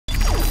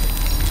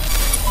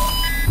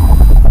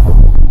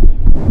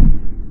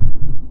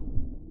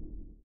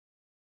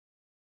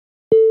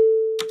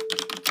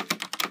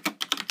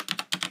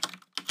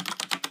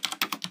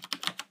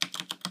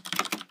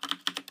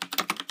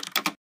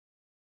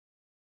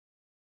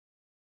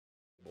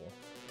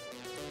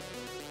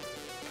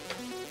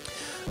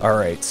All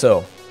right,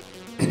 so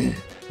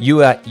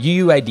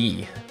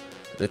UUID.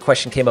 The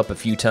question came up a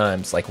few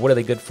times, like, what are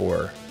they good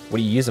for? What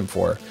do you use them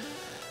for?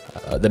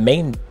 The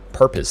main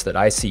purpose that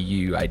I see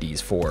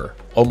UUIDs for,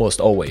 almost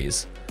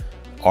always,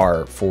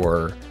 are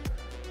for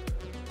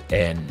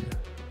a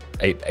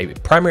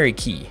primary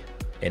key,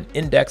 an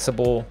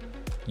indexable,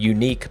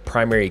 unique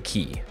primary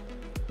key.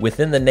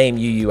 Within the name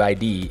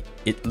UUID,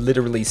 it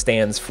literally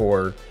stands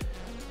for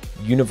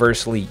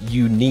universally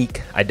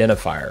unique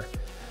identifier.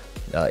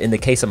 In the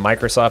case of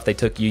Microsoft, they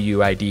took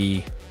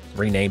UUID,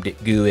 renamed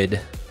it GUID,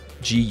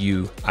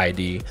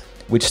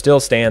 which still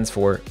stands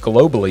for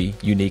globally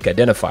unique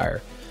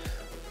identifier.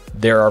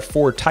 There are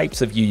 4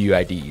 types of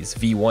UUIDs,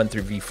 V1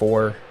 through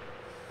V4.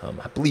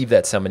 I believe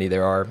that's how many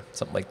there are,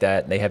 something like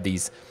that. And they have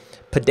these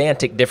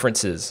pedantic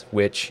differences,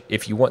 which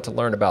if you want to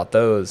learn about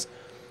those,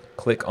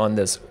 click on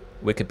this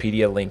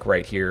Wikipedia link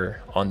right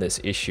here on this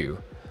issue.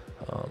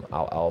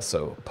 I'll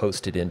also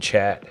post it in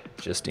chat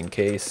just in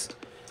case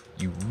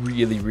you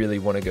really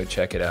want to go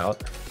check it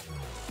out.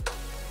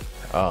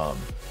 And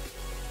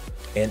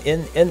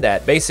in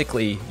that,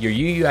 basically, your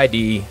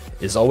UUID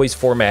is always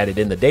formatted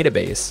in the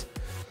database.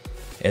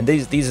 And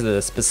these are the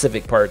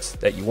specific parts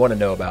that you want to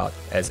know about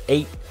as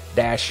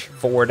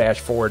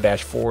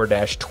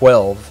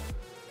 8-4-4-4-12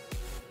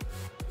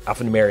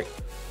 alphanumeric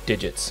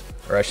digits,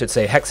 or I should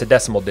say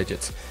hexadecimal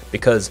digits,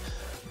 because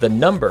the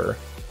number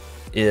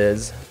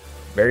is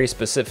very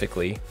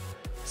specifically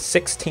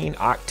 16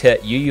 octet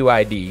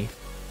UUID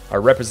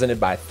are represented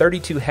by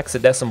 32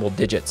 hexadecimal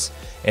digits,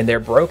 and they're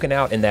broken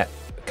out in that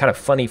kind of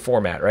funny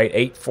format, right?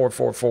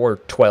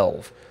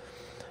 8-4-4-4-12.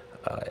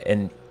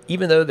 And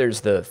even though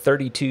there's the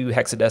 32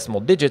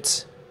 hexadecimal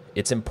digits,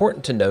 it's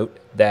important to note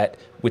that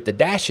with the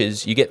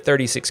dashes, you get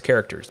 36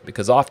 characters,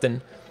 because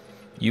often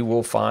you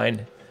will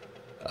find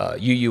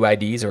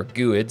UUIDs or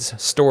GUIDs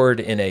stored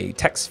in a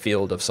text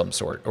field of some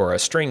sort or a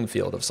string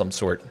field of some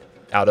sort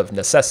out of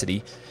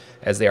necessity,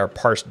 as they are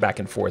parsed back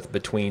and forth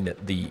between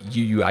the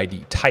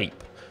UUID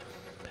type.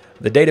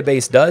 The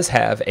database does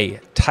have a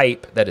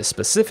type that is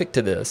specific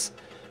to this,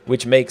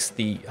 which makes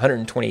the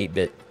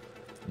 128-bit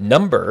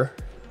number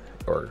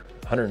or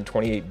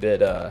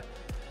 128-bit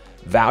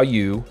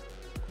value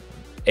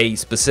a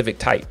specific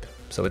type.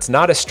 So it's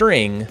not a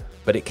string,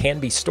 but it can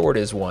be stored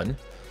as one.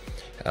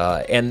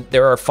 And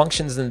there are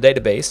functions in the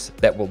database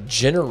that will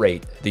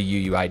generate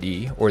the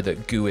UUID or the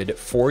GUID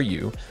for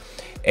you.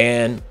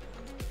 And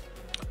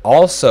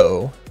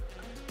also,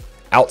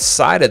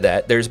 outside of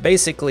that, there's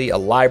basically a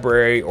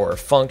library or a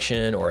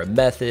function or a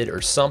method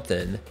or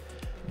something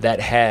that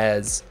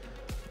has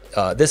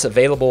this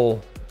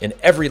available in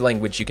every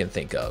language you can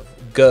think of.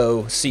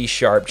 Go, C#,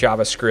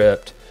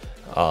 JavaScript,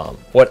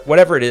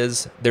 whatever it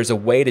is, there's a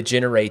way to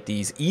generate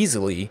these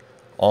easily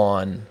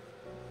on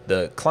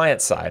the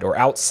client side or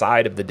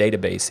outside of the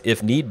database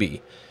if need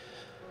be,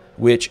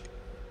 which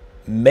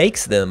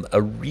makes them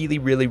a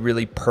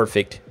really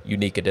perfect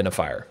unique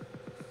identifier.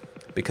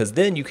 Because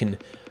then you can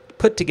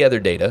put together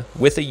data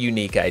with a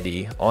unique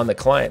ID on the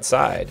client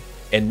side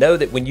and know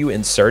that when you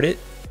insert it,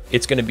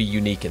 it's going to be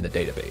unique in the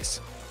database.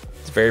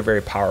 It's a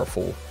very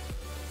powerful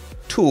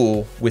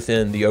tool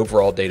within the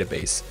overall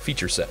database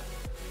feature set.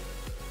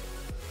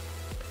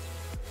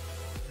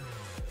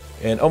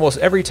 And almost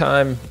every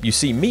time you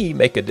see me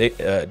make a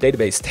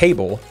database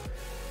table,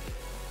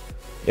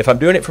 if I'm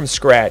doing it from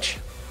scratch,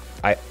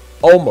 I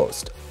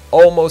almost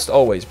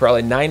always,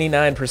 probably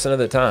 99% of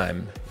the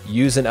time,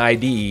 use an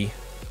ID,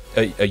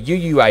 a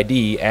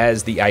UUID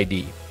as the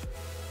ID.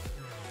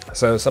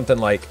 So something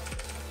like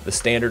the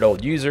standard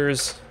old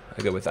users,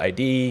 I go with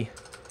ID,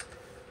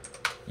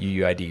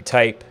 UUID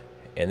type,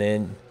 and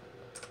then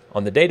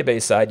on the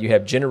database side, you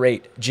have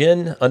generate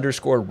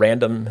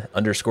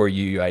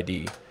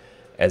gen_random_UUID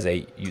as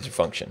a user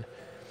function.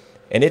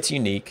 And it's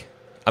unique.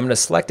 I'm going to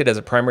select it as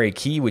a primary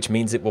key, which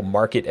means it will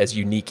mark it as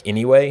unique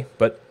anyway,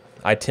 but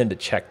I tend to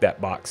check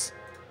that box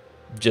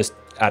just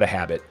out of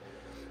habit.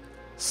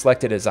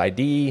 Select it as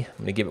ID. I'm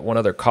going to give it one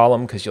other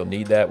column because you'll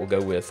need that. We'll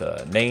go with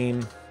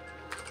name.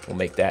 We'll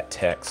make that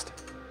text.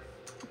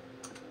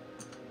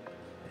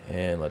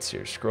 And let's see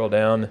here, scroll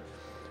down.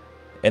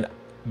 And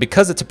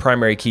because it's a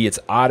primary key, it's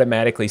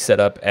automatically set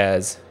up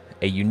as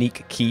a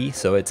unique key,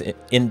 so it's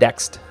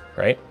indexed,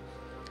 right?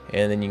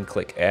 And then you can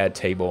click Add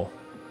Table,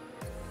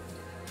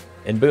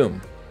 and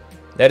boom.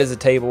 That is a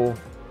table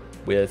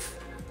with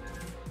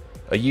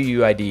a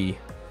UUID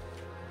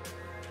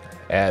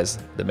as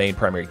the main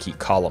primary key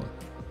column.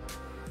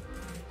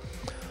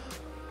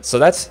 So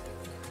that's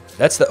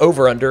the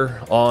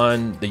over-under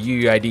on the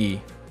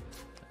UUID.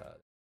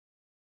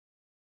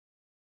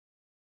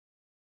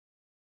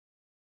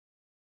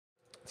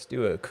 Let's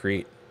do a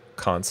create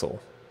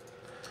console.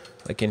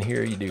 Like in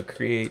here, you do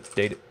create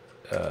data.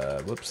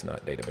 Whoops,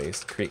 not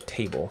database. Create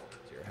table.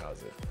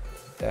 How's it?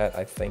 That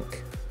I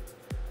think.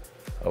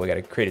 Oh, we got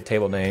to create a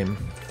table name.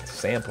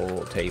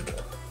 Sample table.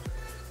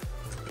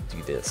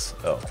 Do this.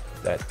 Oh,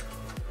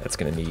 that's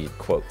going to need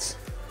quotes.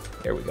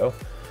 There we go.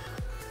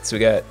 So we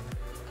got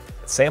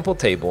sample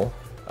table.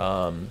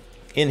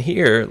 in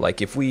here,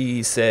 like if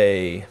we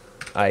say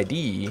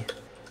ID,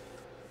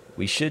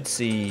 we should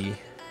see,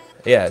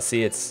 yeah,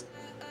 see it's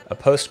a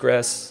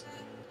Postgres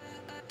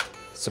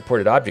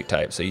supported object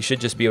type. So you should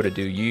just be able to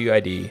do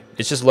UUID.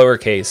 It's just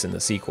lowercase in the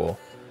SQL.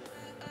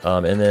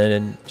 And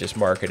then just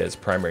mark it as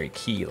primary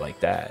key like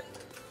that.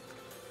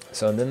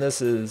 So and then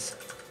this is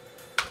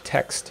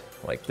text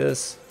like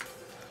this.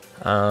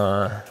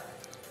 Yeah,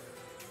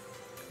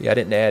 I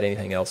didn't add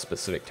anything else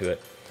specific to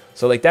it.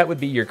 So like that would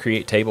be your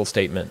create table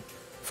statement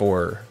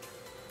for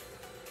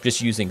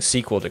just using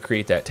SQL to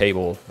create that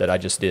table that I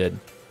just did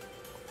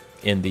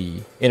in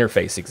the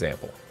interface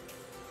example.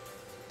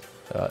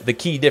 The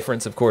key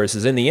difference, of course,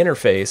 is in the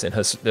interface in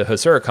the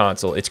Hasura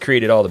console, it's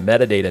created all the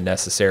metadata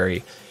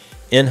necessary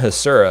in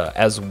Hasura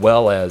as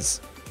well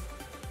as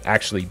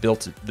actually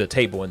built the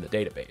table in the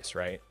database,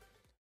 right?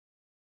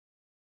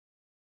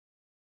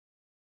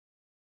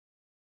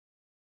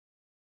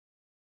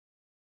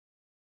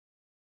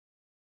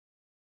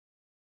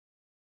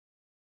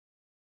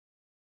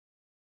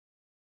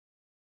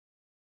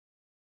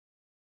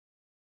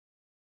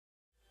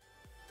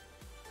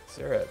 Is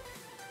there a,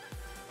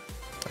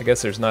 I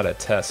guess there's not a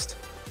test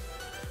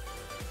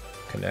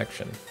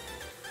connection.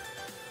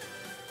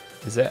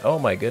 Is that, oh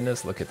my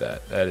goodness, look at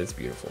that. That is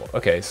beautiful.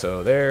 Okay,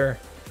 so there.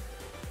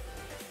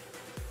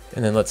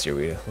 And then let's see,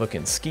 we look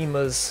in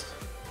schemas.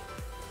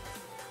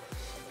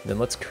 And then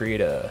let's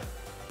create a,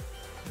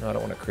 no, I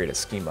don't want to create a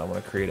schema. I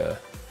want to create a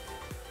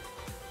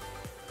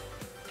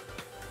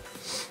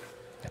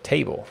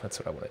table. That's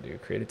what I want to do,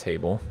 create a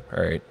table.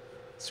 All right,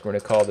 so we're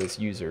going to call this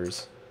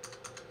users.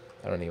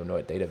 I don't even know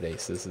what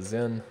database this is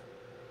in,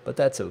 but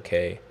that's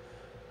okay.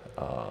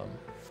 And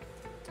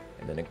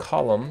then in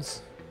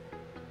columns,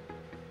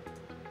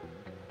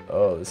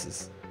 oh, this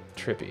is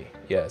trippy.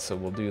 Yeah, so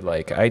we'll do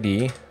like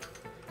ID.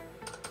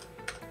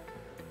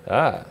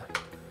 Ah,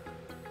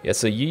 yeah,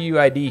 so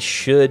UUID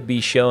should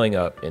be showing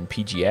up in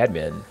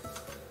pgAdmin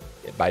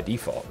by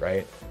default,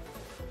 right?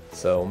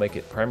 So we'll make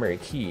it primary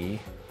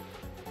key,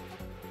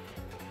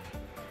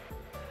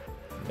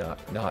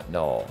 not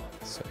null.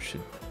 So it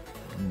should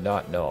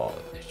not null.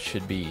 It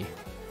should be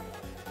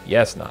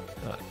yes, not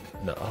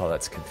no. Oh,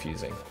 that's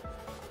confusing.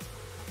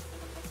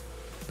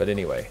 But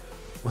anyway,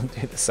 we'll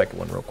do the second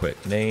one real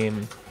quick.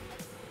 Name,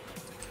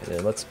 and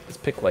then let's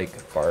pick like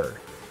var,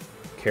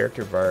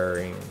 character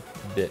varying,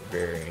 bit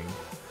varying.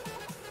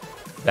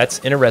 That's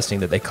interesting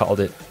that they called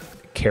it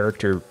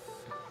character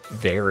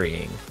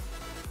varying,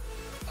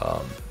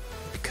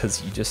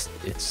 because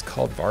it's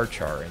called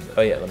varchar.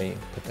 Oh yeah, let me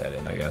put that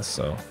in, I guess.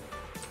 So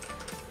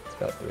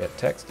we have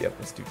text. Yep,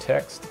 let's do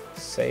text.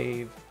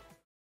 Save.